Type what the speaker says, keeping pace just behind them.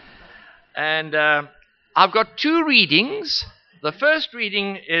And I've got two readings. The first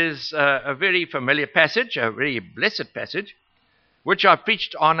reading is a very familiar passage, a very blessed passage, which I've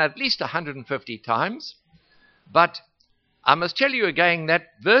preached on at least 150 times. But I must tell you again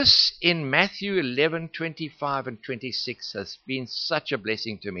that verse in Matthew 11:25 and 26 has been such a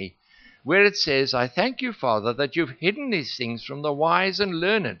blessing to me, where it says, "I thank you, Father, that you've hidden these things from the wise and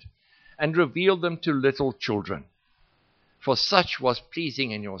learned and revealed them to little children. For such was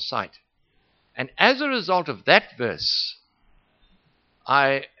pleasing in your sight." And as a result of that verse,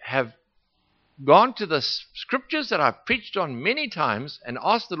 I have gone to the scriptures that I've preached on many times and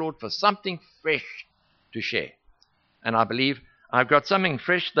asked the Lord for something fresh to share. And I believe I've got something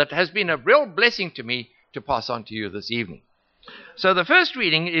fresh that has been a real blessing to me to pass on to you this evening. So the first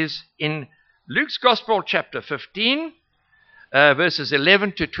reading is in Luke's Gospel, chapter 15, verses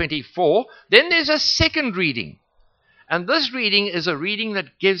 11 to 24. Then there's a second reading. And this reading is a reading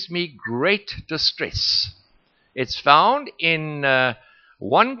that gives me great distress. It's found in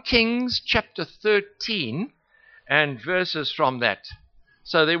 1 Kings chapter 13 and verses from that.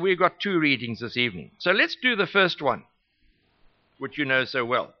 So there we've got two readings this evening. So let's do the first one, which you know so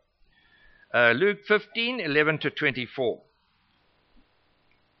well. Luke 15, 11 to 24.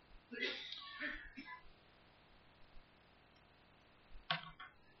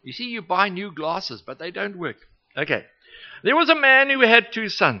 You see, you buy new glasses, but they don't work. Okay. There was a man who had two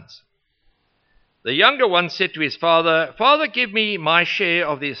sons. The younger one said to his father, "Father, give me my share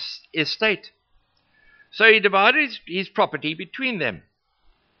of this estate." So he divided his property between them.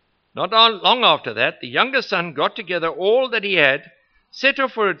 Not long after that, the younger son got together all that he had, set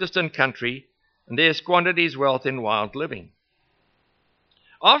off for a distant country, and there squandered his wealth in wild living.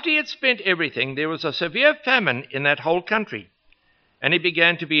 After he had spent everything, there was a severe famine in that whole country, and he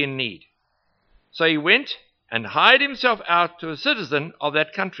began to be in need. So he went and hired himself out to a citizen of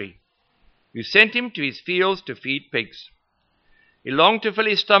that country, who sent him to his fields to feed pigs. He longed to fill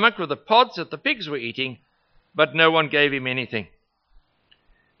his stomach with the pods that the pigs were eating, but no one gave him anything.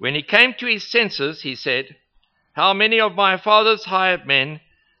 When he came to his senses, he said, "How many of my father's hired men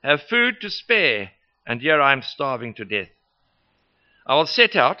have food to spare, and here I am starving to death? I will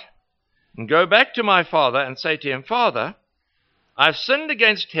set out and go back to my father and say to him, 'Father, I've sinned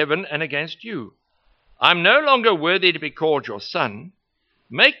against heaven and against you. I'm no longer worthy to be called your son.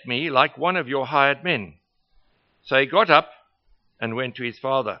 Make me like one of your hired men.' So he got up and went to his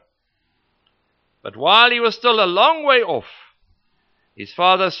father. But while he was still a long way off, his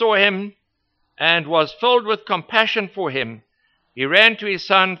father saw him and was filled with compassion for him. He ran to his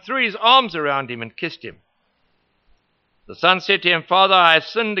son, threw his arms around him, and kissed him. The son said to him, 'Father, I have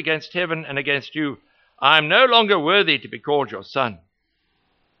sinned against heaven and against you. I am no longer worthy to be called your son.'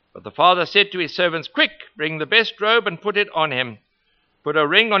 But the father said to his servants, 'Quick, bring the best robe and put it on him. Put a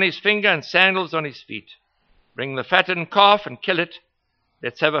ring on his finger and sandals on his feet. Bring the fattened calf and kill it.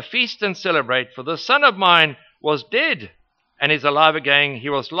 Let's have a feast and celebrate, for this son of mine was dead and is alive again. He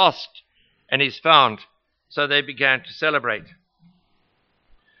was lost and is found.' So they began to celebrate."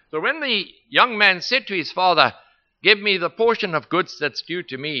 So when the young man said to his father, "Give me the portion of goods that's due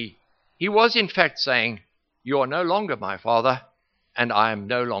to me," he was in fact saying, "You are no longer my father, and I am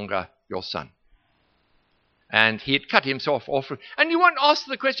no longer your son." And he had cut himself off. And you won't ask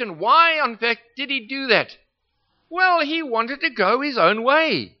the question, why on fact did he do that? Well, he wanted to go his own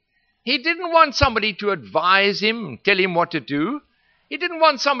way. He didn't want somebody to advise him, tell him what to do. He didn't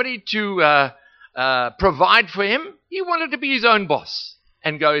want somebody to provide for him. He wanted to be his own boss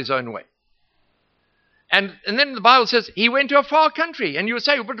and go his own way. And then the Bible says he went to a far country. And you would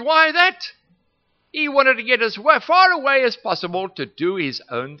say, but why that? He wanted to get as far away as possible to do his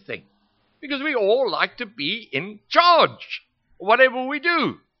own thing. Because we all like to be in charge, whatever we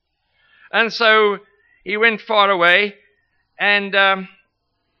do. And so he went far away. And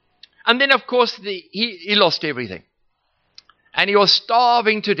then, of course, he lost everything. And he was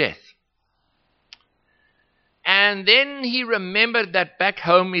starving to death. And then he remembered that back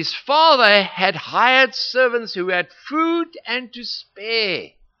home his father had hired servants who had food and to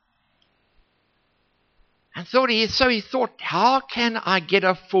spare. And so he thought, how can I get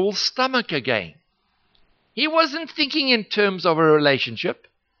a full stomach again? He wasn't thinking in terms of a relationship.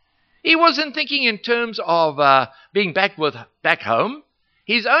 He wasn't thinking in terms of being back home.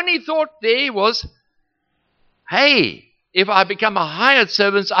 His only thought there was, hey, if I become a hired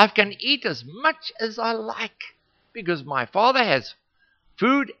servant, I can eat as much as I like because my father has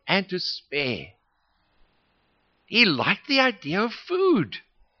food and to spare. He liked the idea of food,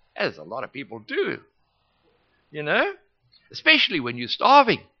 as a lot of people do. You know, especially when you're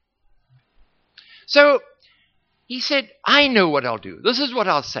starving. So he said, I know what I'll do. This is what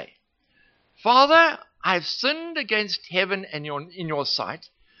I'll say. Father, I've sinned against heaven and in your sight.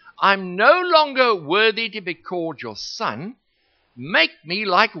 I'm no longer worthy to be called your son. Make me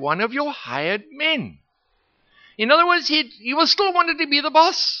like one of your hired men. In other words, he was still wanted to be the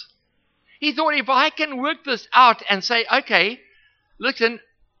boss. He thought, if I can work this out and say, okay, listen,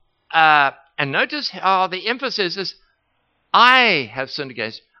 and notice how the emphasis is, I have sinned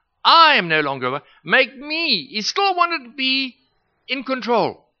against. I am no longer. Make me. He still wanted to be in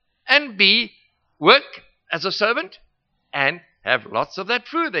control and work as a servant and have lots of that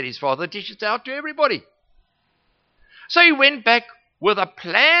food that his father dishes out to everybody. So he went back with a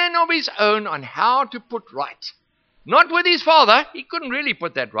plan of his own on how to put right. Not with his father. He couldn't really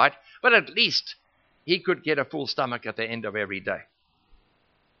put that right, but at least he could get a full stomach at the end of every day.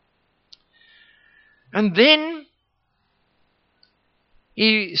 And then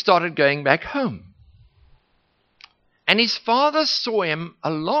he started going back home. And his father saw him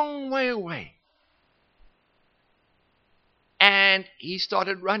a long way away. And he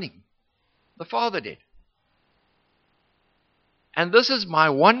started running. The father did. And this is my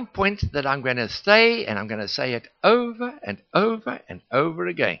one point that I'm going to say, and I'm going to say it over and over and over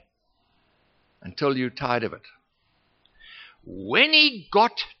again until you're tired of it. When he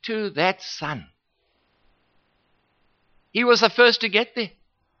got to that son, he was the first to get there,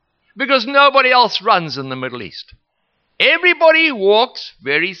 because nobody else runs in the Middle East. Everybody walks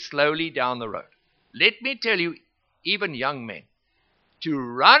very slowly down the road. Let me tell you, even young men, to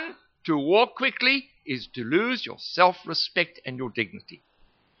run, to walk quickly is to lose your self-respect and your dignity.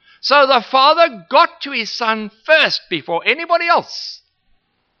 So the father got to his son first before anybody else.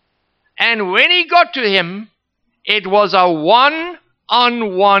 And when he got to him, it was a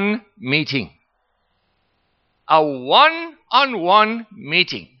one-on-one meeting. A one-on-one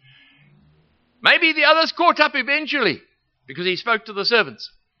meeting. Maybe the others caught up eventually because he spoke to the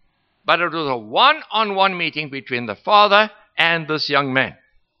servants. But it was a one-on-one meeting between the father and this young man.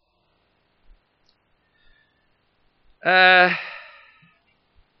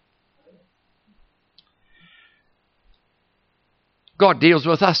 God deals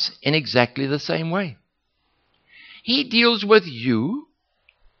with us in exactly the same way. He deals with you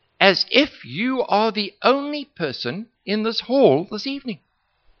as if you are the only person in this hall this evening.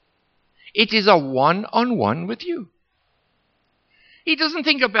 It is a one-on-one with you. He doesn't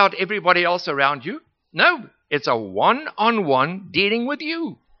think about everybody else around you. No, it's a one-on-one dealing with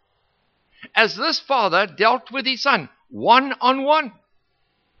you. As this father dealt with his son, one-on-one.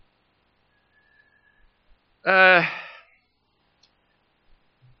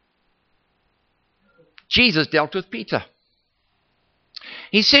 Jesus dealt with Peter.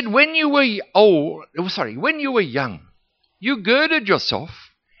 He said, when you were young, you girded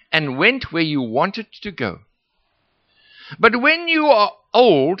yourself and went where you wanted to go. But when you are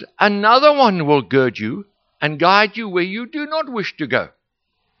old, another one will gird you and guide you where you do not wish to go.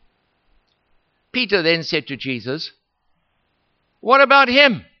 Peter then said to Jesus, what about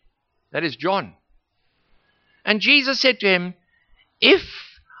him? That is John. And Jesus said to him, if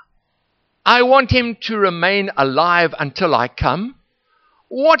I want him to remain alive until I come,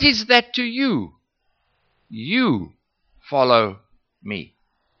 what is that to you? You follow me.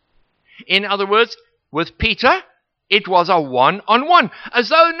 In other words, with Peter, it was a one-on-one, as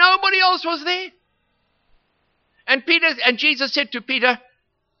though nobody else was there. And Jesus said to Peter,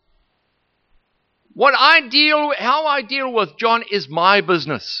 how I deal with John is my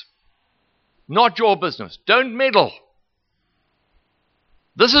business, not your business. Don't meddle.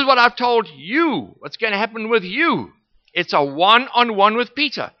 This is what I've told you, what's going to happen with you. It's a one-on-one with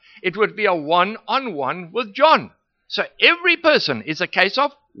Peter. It would be a one-on-one with John. So every person is a case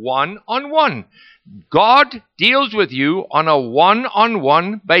of one-on-one. God deals with you on a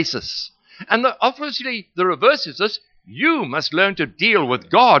one-on-one basis. And obviously the reverse is this. You must learn to deal with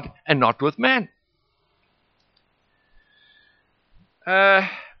God and not with man.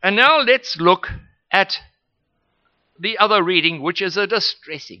 And now let's look at the other reading, which is a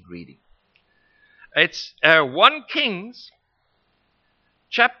distressing reading. It's 1 Kings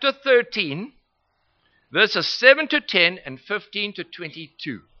chapter 13, verses 7 to 10 and 15 to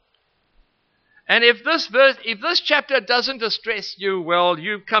 22. And if this chapter doesn't distress you, well,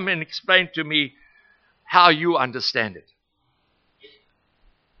 you come and explain to me how you understand it.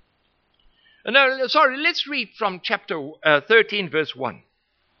 Let's read from chapter 13, verse 1.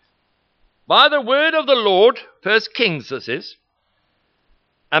 By the word of the Lord, 1 Kings this is,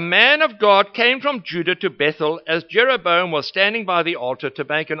 a man of God came from Judah to Bethel as Jeroboam was standing by the altar to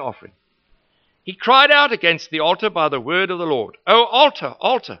make an offering. He cried out against the altar by the word of the Lord. O altar,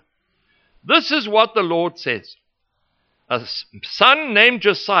 altar, this is what the Lord says. a son named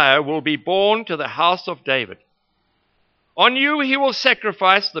Josiah will be born to the house of David. On you he will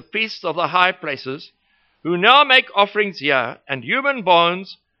sacrifice the priests of the high places, who now make offerings here, and human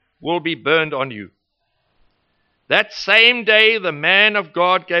bones will be burned on you. That same day the man of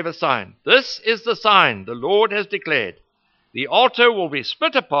God gave a sign. This is the sign the Lord has declared. The altar will be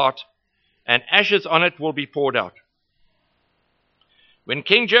split apart, and ashes on it will be poured out. When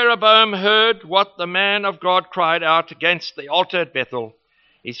King Jeroboam heard what the man of God cried out against the altar at Bethel,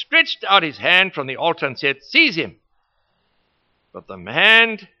 he stretched out his hand from the altar and said, "Seize him." But the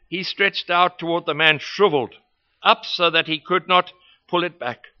hand he stretched out toward the man shriveled up so that he could not pull it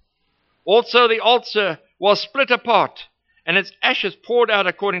back. Also the altar was split apart, and its ashes poured out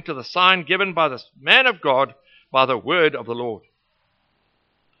according to the sign given by the man of God by the word of the Lord.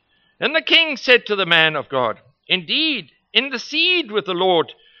 Then the king said to the man of God, "Indeed, intercede with the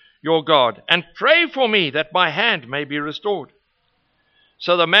Lord your God, and pray for me that my hand may be restored."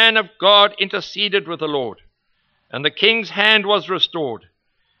 So the man of God interceded with the Lord, and the king's hand was restored,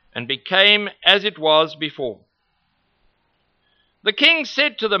 and became as it was before. The king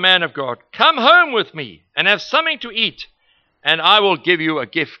said to the man of God, "Come home with me, and have something to eat, and I will give you a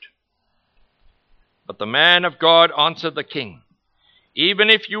gift." But the man of God answered the king, "Even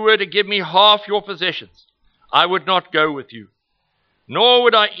if you were to give me half your possessions, I would not go with you, nor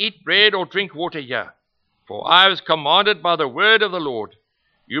would I eat bread or drink water here. For I was commanded by the word of the Lord,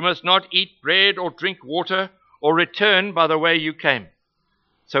 you must not eat bread or drink water or return by the way you came."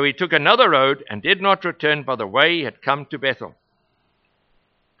 So he took another road and did not return by the way he had come to Bethel.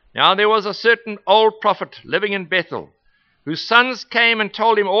 Now there was a certain old prophet living in Bethel, whose sons came and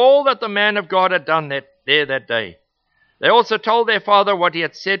told him all that the man of God had done there that day. They also told their father what he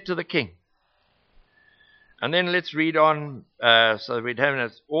had said to the king. And then let's read on, so we'd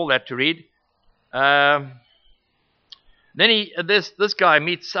have all that to read. Then this guy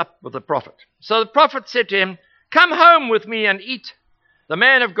meets up with the prophet. So the prophet said to him, "Come home with me and eat." The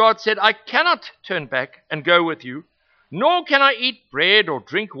man of God said, "I cannot turn back and go with you, nor can I eat bread or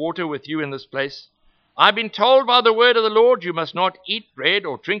drink water with you in this place. I've been told by the word of the Lord, you must not eat bread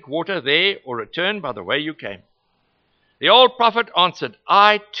or drink water there or return by the way you came." The old prophet answered,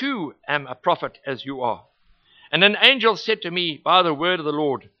 "I too am a prophet as you are. And an angel said to me by the word of the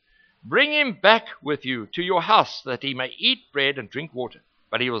Lord, bring him back with you to your house that he may eat bread and drink water."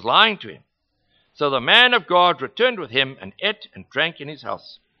 But he was lying to him. So the man of God returned with him and ate and drank in his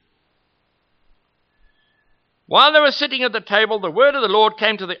house. While they were sitting at the table, the word of the Lord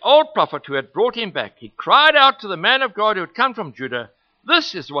came to the old prophet who had brought him back. He cried out to the man of God who had come from Judah,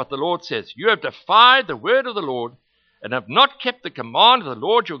 "This is what the Lord says. You have defied the word of the Lord and have not kept the command of the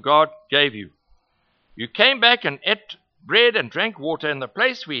Lord your God gave you. You came back and ate bread and drank water in the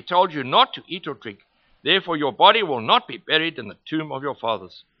place where he told you not to eat or drink. Therefore your body will not be buried in the tomb of your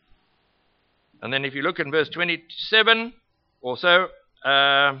fathers." And then if you look in verse 27 or so,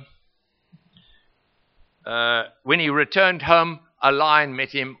 when he returned home, a lion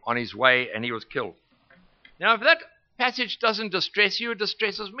met him on his way and he was killed. Now, if that passage doesn't distress you, it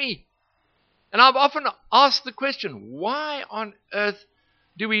distresses me. And I've often asked the question, why on earth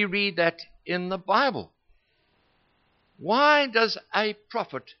do we read that in the Bible? Why does a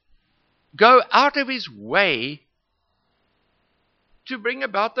prophet go out of his way to bring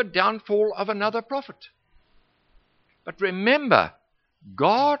about the downfall of another prophet? But remember,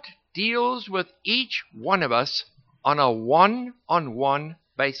 God deals with each one of us on a one-on-one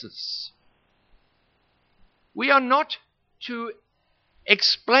basis. We are not to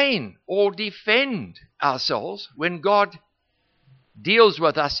explain or defend ourselves when God deals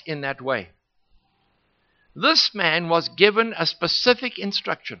with us in that way. This man was given a specific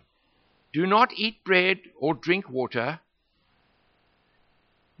instruction. Do not eat bread or drink water.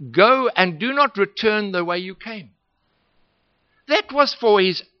 Go and do not return the way you came. That was for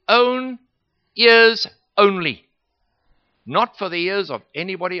his own ears only, not for the ears of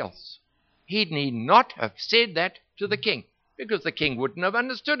anybody else. He need not have said that to the king, because the king wouldn't have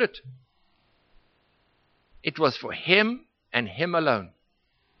understood it. It was for him and him alone.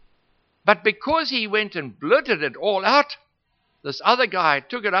 But because he went and blurted it all out, this other guy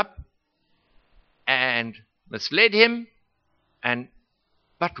took it up and misled him.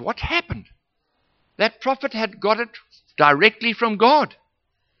 But what happened? That prophet had got it directly from God.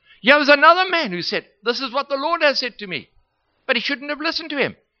 Here was another man who said, "This is what the Lord has said to me." But he shouldn't have listened to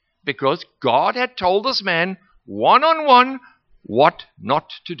him, because God had told this man one-on-one what not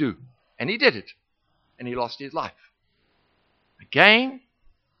to do. And he did it. And he lost his life. Again,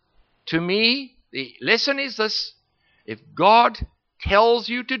 to me, the lesson is this: if God tells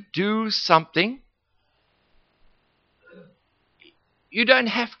you to do something, You don't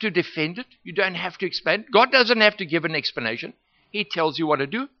have to defend it. You don't have to explain it. God doesn't have to give an explanation. He tells you what to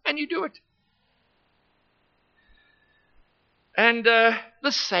do, and you do it. And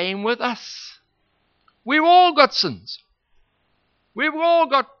the same with us. We've all got sins. We've all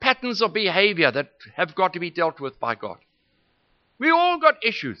got patterns of behavior that have got to be dealt with by God. We've all got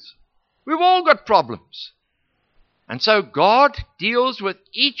issues. We've all got problems. And so God deals with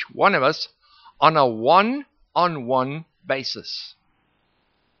each one of us on a one-on-one basis,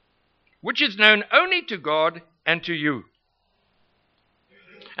 which is known only to God and to you.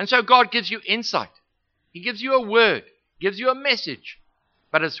 And so God gives you insight. He gives you a word, gives you a message,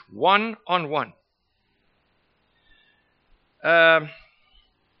 but it's one-on-one. As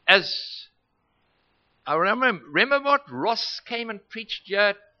I remember what Ross came and preached here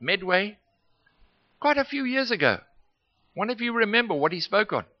at Medway quite a few years ago. Wonder if you remember what he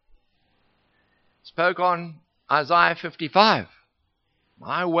spoke on. He spoke on Isaiah 55.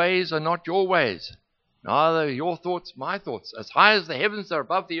 My ways are not your ways, neither your thoughts my thoughts. As high as the heavens are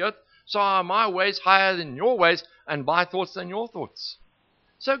above the earth, so are my ways higher than your ways, and my thoughts than your thoughts.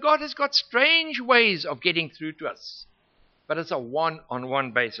 So God has got strange ways of getting through to us, but it's a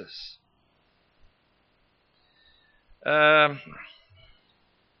one-on-one basis. Martha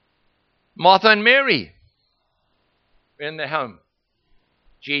and Mary in their home.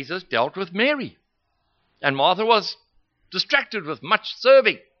 Jesus dealt with Mary, and Martha was distracted with much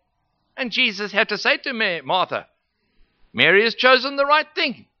serving. And Jesus had to say to Martha, Mary has chosen the right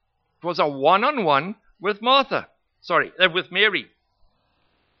thing. It was a one-on-one with with Mary.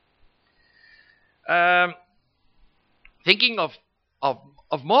 Thinking of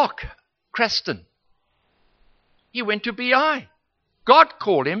Mark Creston. He went to BI. God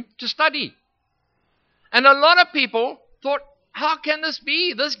called him to study. And a lot of people thought, how can this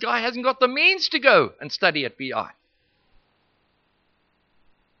be? This guy hasn't got the means to go and study at BI.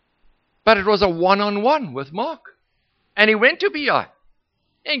 But it was a one-on-one with Mark. And he went to BI.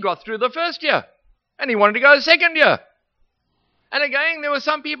 And got through the first year. And he wanted to go the second year. And again, there were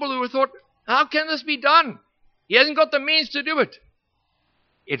some people who thought, how can this be done? He hasn't got the means to do it.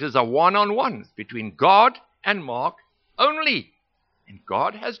 It is a one-on-one between God and Mark only. And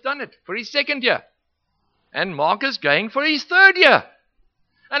God has done it for his second year. And Mark is going for his third year.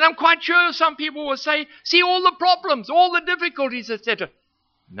 And I'm quite sure some people will say, see all the problems, all the difficulties, etc.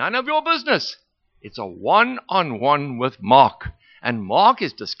 None of your business. It's a one-on-one with Mark. And Mark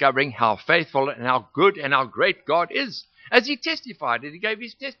is discovering how faithful and how good and how great God is. As he testified, and he gave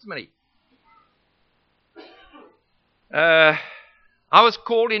his testimony. I was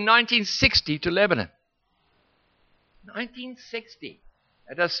called in 1960 to Lebanon. 1960.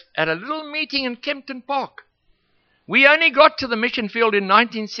 At a little meeting in Kempton Park. We only got to the mission field in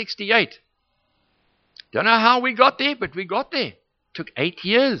 1968. Don't know how we got there, but we got there. Took 8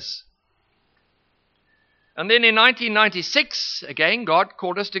 years. And then in 1996, again, God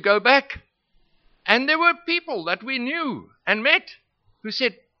called us to go back. And there were people that we knew and met who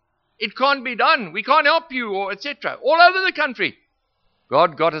said, it can't be done, we can't help you, or etc. All over the country.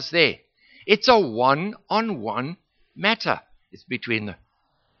 God got us there. It's a one-on-one matter. It's between the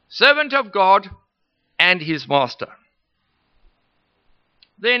servant of God and his master.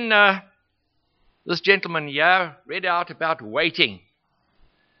 Then this gentleman here read out about waiting.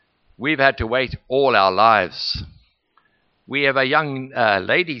 We've had to wait all our lives. We have a young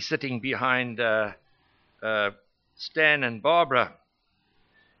lady sitting behind Stan and Barbara.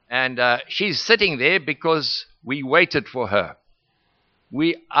 And she's sitting there because we waited for her.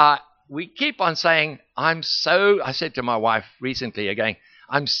 We keep on saying, I said to my wife recently again,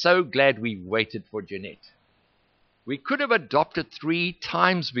 I'm so glad we waited for Jeanette. We could have adopted 3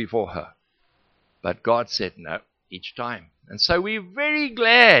 times before her. But God said no each time. And so we're very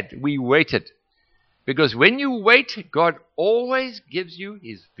glad we waited. Because when you wait, God always gives you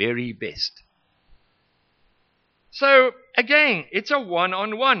his very best. So, again, it's a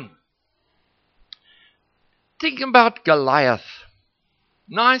one-on-one. Think about Goliath.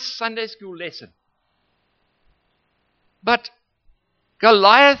 Nice Sunday school lesson. But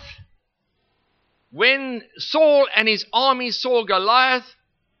Goliath, when Saul and his army saw Goliath,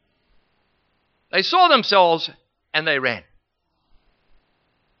 they saw themselves and they ran.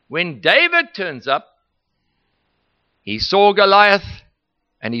 When David turns up, he saw Goliath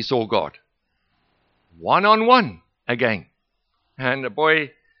and he saw God. One-on-one again. And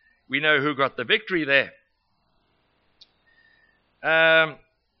boy, we know who got the victory there. And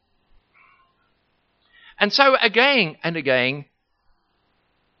so again and again,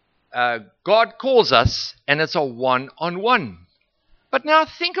 God calls us, and it's a one-on-one. But now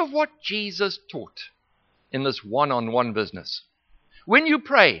think of what Jesus taught in this one-on-one business. When you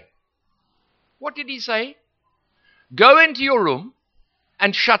pray, what did he say? Go into your room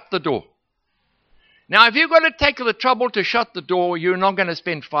and shut the door. Now, if you've got to take the trouble to shut the door, you're not going to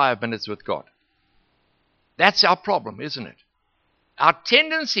spend 5 minutes with God. That's our problem, isn't it? Our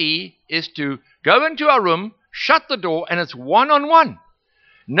tendency is to go into our room, shut the door, and it's one-on-one.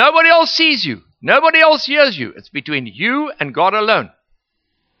 Nobody else sees you. Nobody else hears you. It's between you and God alone.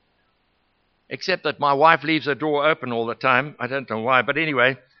 Except that my wife leaves her door open all the time. I don't know why, but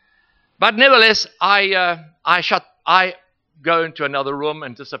anyway. But nevertheless, I go into another room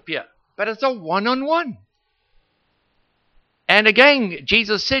and disappear. But it's a one-on-one. And again,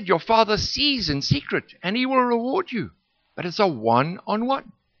 Jesus said, your Father sees in secret, and He will reward you. But it's a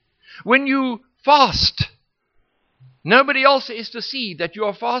one-on-one. When you fast, nobody else is to see that you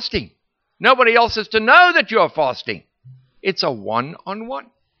are fasting. Nobody else is to know that you are fasting. It's a one-on-one.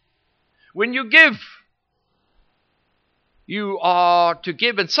 When you give, you are to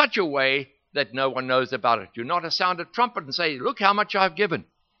give in such a way that no one knows about it. You're not to sound a trumpet and say, look how much I've given.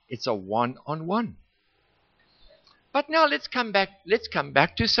 It's a one-on-one. But now let's come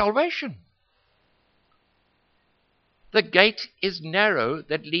back to salvation. The gate is narrow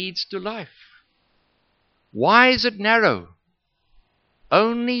that leads to life. Why is it narrow?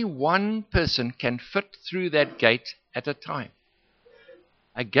 Only one person can fit through that gate at a time.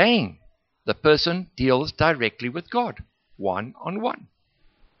 Again, the person deals directly with God, one-on-one.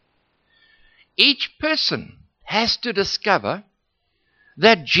 Each person has to discover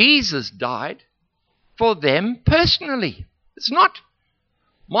that Jesus died for them personally. It's not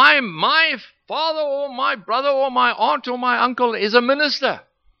my father or my brother or my aunt or my uncle is a minister.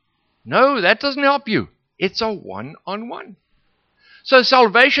 No, that doesn't help you. It's a one-on-one. So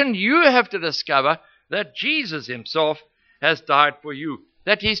salvation, you have to discover that Jesus Himself has died for you,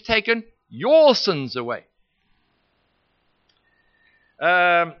 that He's taken your sins away.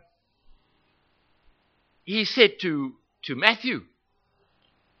 He said to Matthew,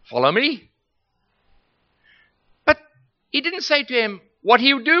 follow me. But He didn't say to him what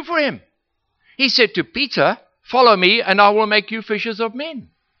He would do for him. He said to Peter, follow me and I will make you fishers of men.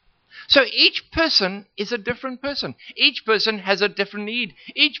 So each person is a different person. Each person has a different need.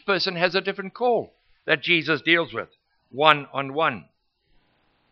 Each person has a different call that Jesus deals with, one-on-one.